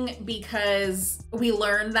interesting because we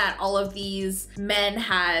learned that all of these men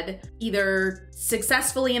had either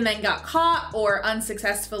successfully and then got caught or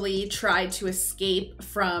unsuccessfully tried to escape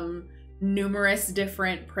from numerous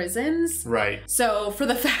different prisons. Right. So for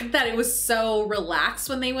the fact that it was so relaxed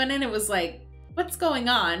when they went in, it was like, what's going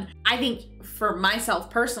on? I think for myself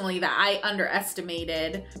personally that I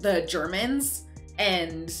underestimated the Germans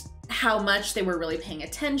and how much they were really paying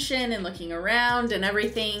attention and looking around and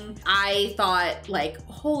everything. I thought like,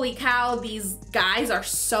 holy cow, these guys are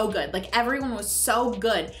so good. Like everyone was so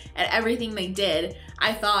good at everything they did.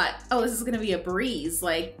 I thought, oh, this is gonna be a breeze.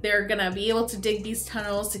 Like they're gonna be able to dig these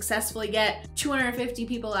tunnels, successfully get 250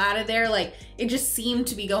 people out of there. Like it just seemed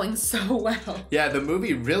to be going so well. Yeah, the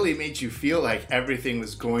movie really made you feel like everything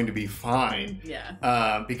was going to be fine.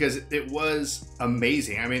 Yeah. Because it was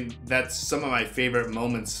amazing. I mean, that's some of my favorite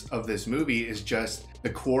moments of this movie is just the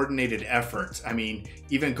coordinated efforts. I mean,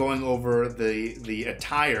 even going over the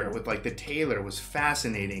attire with like the tailor was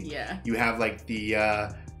fascinating. Yeah. You have like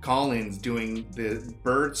the Collins doing the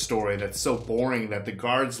bird story that's so boring that the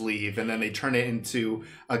guards leave and then they turn it into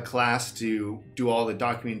a class to do all the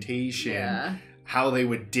documentation. Yeah. How they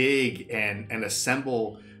would dig and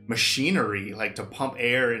assemble machinery like to pump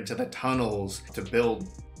air into the tunnels to build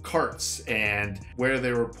carts and where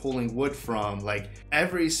they were pulling wood from. Like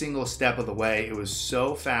every single step of the way, it was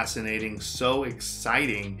so fascinating, so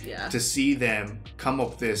exciting to see them come up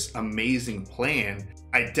with this amazing plan.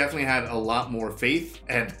 I definitely had a lot more faith,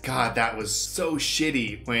 and God, that was so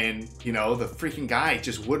shitty when, you know, the freaking guy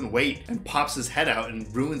just wouldn't wait and pops his head out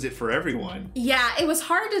and ruins it for everyone. Yeah, it was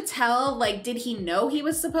hard to tell, like, did he know he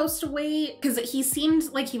was supposed to wait? Because he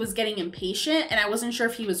seemed like he was getting impatient, and I wasn't sure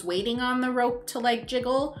if he was waiting on the rope to, like,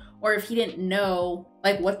 jiggle, or if he didn't know,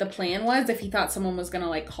 like, what the plan was, if he thought someone was gonna,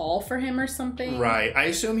 like, call for him or something. Right. I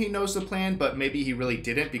assume he knows the plan, but maybe he really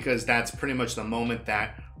didn't, because that's pretty much the moment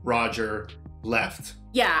that Roger left.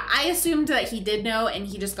 Yeah, I assumed that he did know and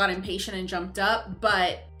he just got impatient and jumped up,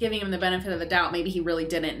 but giving him the benefit of the doubt, maybe he really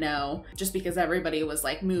didn't know just because everybody was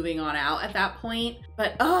like moving on out at that point.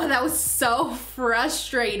 But oh, that was so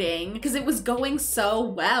frustrating because it was going so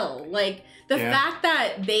well. Like the fact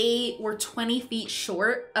that they were 20 feet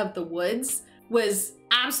short of the woods was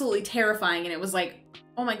absolutely terrifying. And it was like,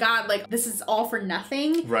 oh my God, like this is all for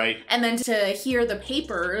nothing. Right. And then to hear the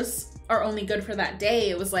papers are only good for that day,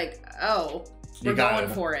 it was like, oh, we're going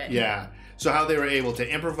for it. Yeah. So how they were able to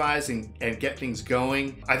improvise and get things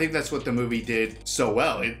going. I think that's what the movie did so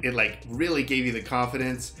well. It like really gave you the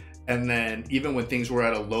confidence. And then even when things were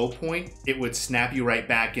at a low point, it would snap you right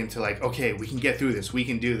back into like, okay, we can get through this. We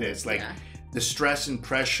can do this. Like the stress and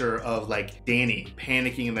pressure of like Danny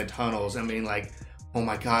panicking in the tunnels. I mean, like, oh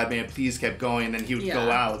my God, man, please keep going. And then he would go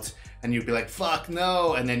out and you'd be like, fuck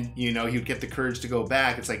no. And then, you know, he'd get the courage to go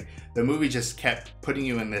back. It's like the movie just kept putting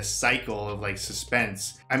you in this cycle of like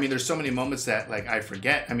suspense. I mean, there's so many moments that like I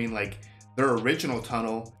forget. I mean, like their original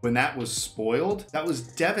tunnel, when that was spoiled, that was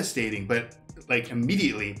devastating, but like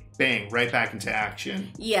immediately, bang, right back into action.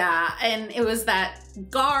 Yeah, and it was that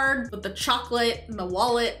guard with the chocolate and the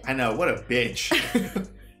wallet. I know, what a bitch.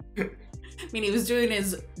 I mean, he was doing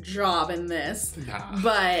his job in this,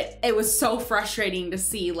 but it was so frustrating to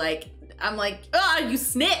see, like, I'm like, ah, you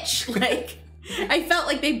snitch. Like, I felt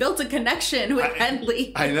like they built a connection with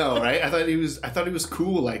Henley. I know, right? I thought he was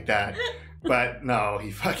cool like that. But no, he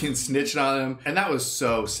fucking snitched on him. And that was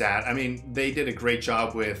so sad. I mean, they did a great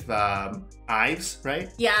job with Ives, right?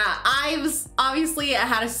 Yeah, Ives, obviously I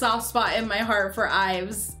had a soft spot in my heart for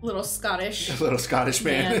Ives, little Scottish. A little Scottish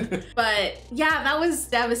man. But yeah, that was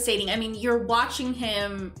devastating. I mean, you're watching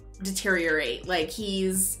him deteriorate. Like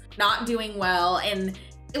he's not doing well. And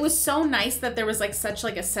it was so nice that there was like such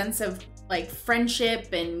like a sense of like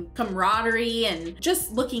friendship and camaraderie and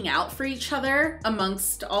just looking out for each other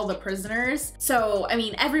amongst all the prisoners. So, I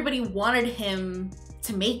mean, everybody wanted him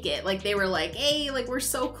to make it. Like they were like, hey, like we're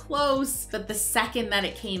so close. But the second that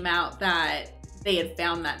it came out that they had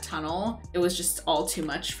found that tunnel, it was just all too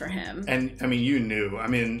much for him. And I mean, you knew. I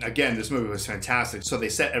mean, again, this movie was fantastic. So they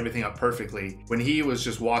set everything up perfectly. When he was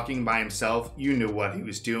just walking by himself, you knew what he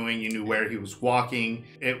was doing. You knew where he was walking.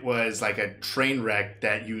 It was like a train wreck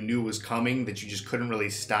that you knew was coming that you just couldn't really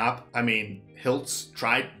stop. I mean, Hiltz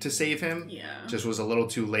tried to save him, just was a little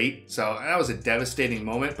too late. So that was a devastating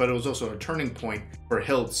moment, but it was also a turning point for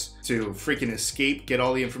Hiltz to freaking escape, get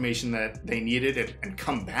all the information that they needed and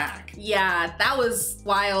come back. Yeah, that was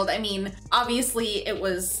wild. I mean, obviously it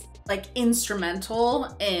was like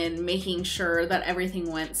instrumental in making sure that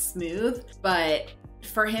everything went smooth, but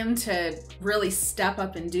for him to really step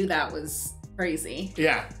up and do that was crazy.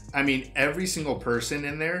 Yeah, I mean, every single person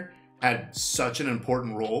in there had such an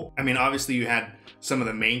important role. I mean, obviously you had some of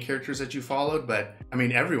the main characters that you followed, but I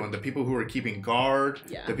mean, everyone, the people who were keeping guard,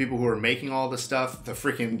 the people who were making all the stuff, the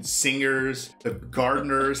freaking singers, the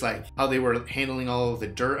gardeners, like how they were handling all of the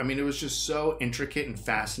dirt. I mean, it was just so intricate and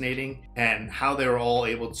fascinating, and how they were all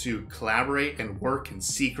able to collaborate and work in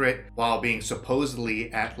secret while being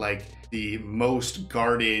supposedly at like the most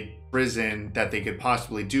guarded prison that they could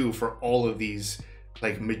possibly do for all of these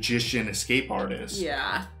like magician escape artists.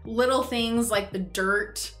 Yeah. Little things like the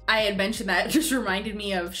dirt. I had mentioned that. It just reminded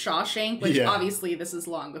me of Shawshank, which obviously this is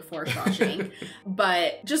long before Shawshank.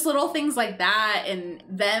 But just little things like that and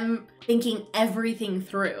them thinking everything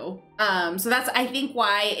through. So that's, I think,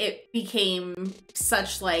 why it became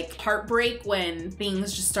such like heartbreak when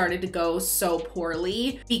things just started to go so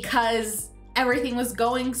poorly, because everything was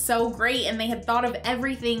going so great and they had thought of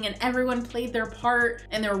everything and everyone played their part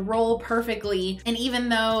and their role perfectly. And even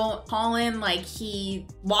though Colin, like, he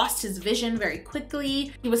lost his vision very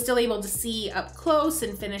quickly, he was still able to see up close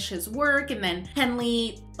and finish his work. And then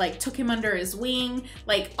Henley like took him under his wing.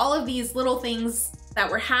 Like all of these little things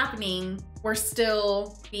that were happening were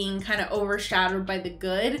still being kind of overshadowed by the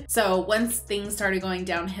good. So once things started going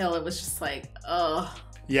downhill, it was just like, ugh.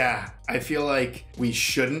 Yeah, I feel like we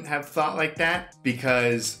shouldn't have thought like that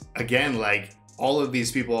because, again, like all of these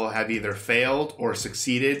people have either failed or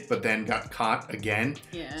succeeded, but then got caught again.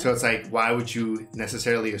 Yeah. So it's like, why would you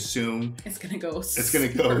necessarily assume it's gonna go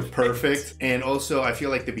perfect? And also, I feel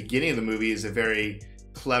like the beginning of the movie is a very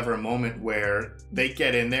clever moment where they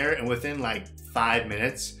get in there and within like 5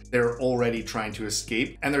 minutes, they're already trying to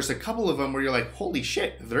escape. And there's a couple of them where you're like, holy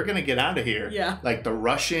shit, they're gonna get out of here. Yeah. Like the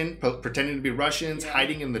Russian, pretending to be Russians,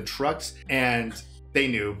 hiding in the trucks. And they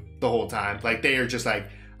knew the whole time. Like they are just like,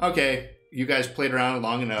 okay, you guys played around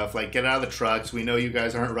long enough, like get out of the trucks. We know you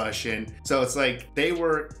guys aren't Russian. So it's like they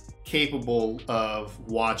were capable of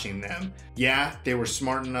watching them. Yeah, they were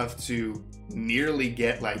smart enough to nearly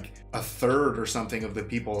get like a third or something of the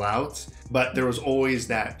people out, but there was always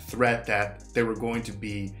that threat that they were going to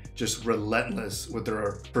be just relentless with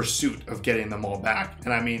their pursuit of getting them all back.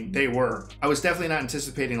 And I mean, they were. I was definitely not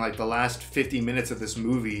anticipating like the last 50 minutes of this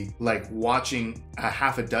movie, like watching a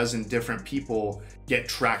half a dozen different people get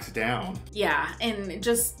tracked down. Yeah, and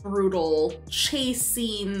just brutal chase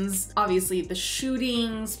scenes, obviously the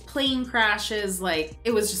shootings, plane crashes, like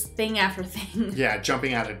it was just thing after thing. Yeah,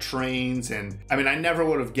 jumping out of trains. And I mean, I never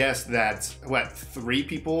would have guessed that, 3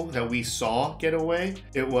 people that we saw get away.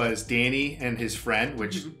 It was Danny and his friend,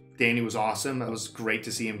 which Danny was awesome. That was great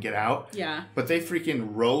to see him get out. Yeah. But they freaking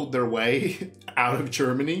rode their way out of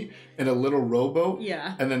Germany in a little rowboat.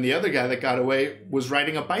 Yeah. And then the other guy that got away was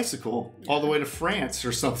riding a bicycle all the way to France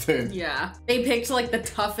or something. Yeah. They picked like the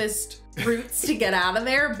toughest routes to get out of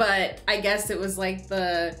there, but I guess it was like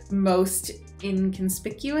the most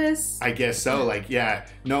inconspicuous. I guess so. Like, yeah,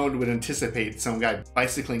 no one would anticipate some guy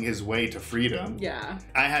bicycling his way to freedom. Yeah.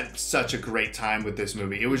 I had such a great time with this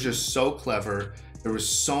movie. It was just so clever. There was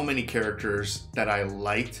so many characters that I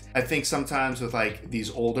liked. I think sometimes with like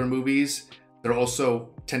these older movies, they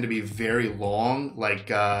also tend to be very long,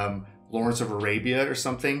 like Lawrence of Arabia or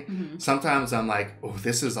something. Sometimes I'm like, oh,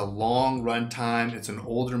 this is a long run time. It's an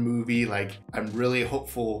older movie. Like, I'm really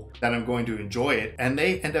hopeful that I'm going to enjoy it. And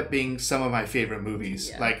they end up being some of my favorite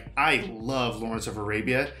movies. Like, I love Lawrence of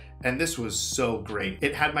Arabia. And this was so great.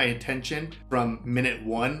 It had my attention from minute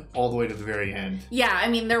 1 all the way to the very end. Yeah, I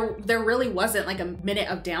mean, there really wasn't like a minute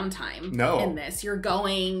of downtime in this. You're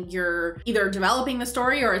either developing the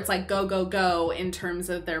story or it's like go, go, go in terms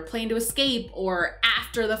of their plan to escape or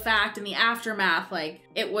after the fact and the aftermath. Like,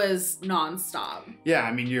 it was nonstop. Yeah,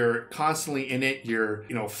 I mean, you're constantly in it. You're,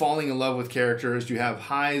 falling in love with characters. You have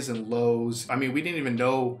highs and lows. I mean, we didn't even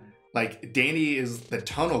know, like, Danny is the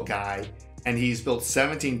tunnel guy. And he's built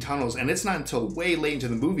 17 tunnels, and it's not until way late into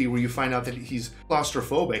the movie where you find out that he's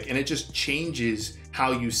claustrophobic, and it just changes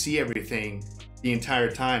how you see everything the entire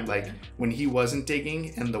time. Like when he wasn't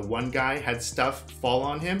digging and the one guy had stuff fall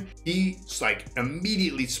on him, he's like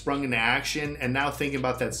immediately sprung into action. And now thinking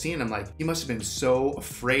about that scene, I'm like, he must have been so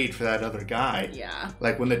afraid for that other guy. Yeah.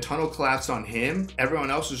 Like when the tunnel collapsed on him, everyone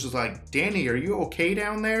else was just like, Danny, are you okay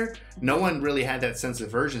down there? No one really had that sense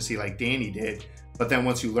of urgency like Danny did. But then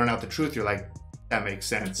once you learn out the truth, you're like, that makes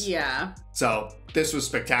sense. Yeah. So this was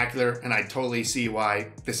spectacular, and I totally see why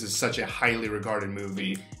this is such a highly regarded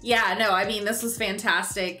movie. Yeah, no, I mean, this was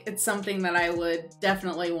fantastic. It's something that I would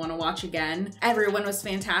definitely want to watch again. Everyone was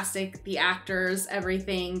fantastic. The actors,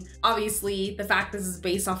 everything. Obviously, the fact this is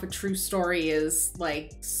based off a true story is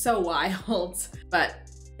like so wild, but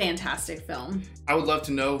fantastic film. I would love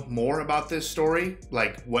to know more about this story,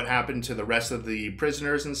 like what happened to the rest of the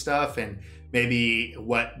prisoners and stuff, and maybe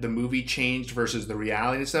what the movie changed versus the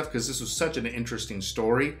reality and stuff, because this was such an interesting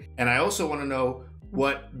story. And I also want to know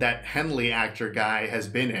what that Henley actor guy has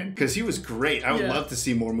been in, because he was great. I would love to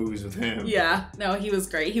see more movies with him. Yeah, no, he was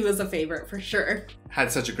great. He was a favorite for sure.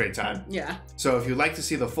 Had such a great time. Yeah. So if you'd like to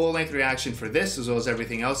see the full-length reaction for this, as well as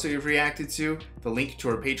everything else that we've reacted to, the link to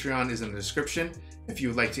our Patreon is in the description. If you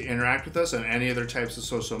would like to interact with us on any other types of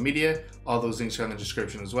social media, all those links are in the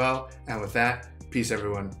description as well. And with that, peace,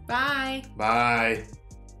 everyone. Bye. Bye.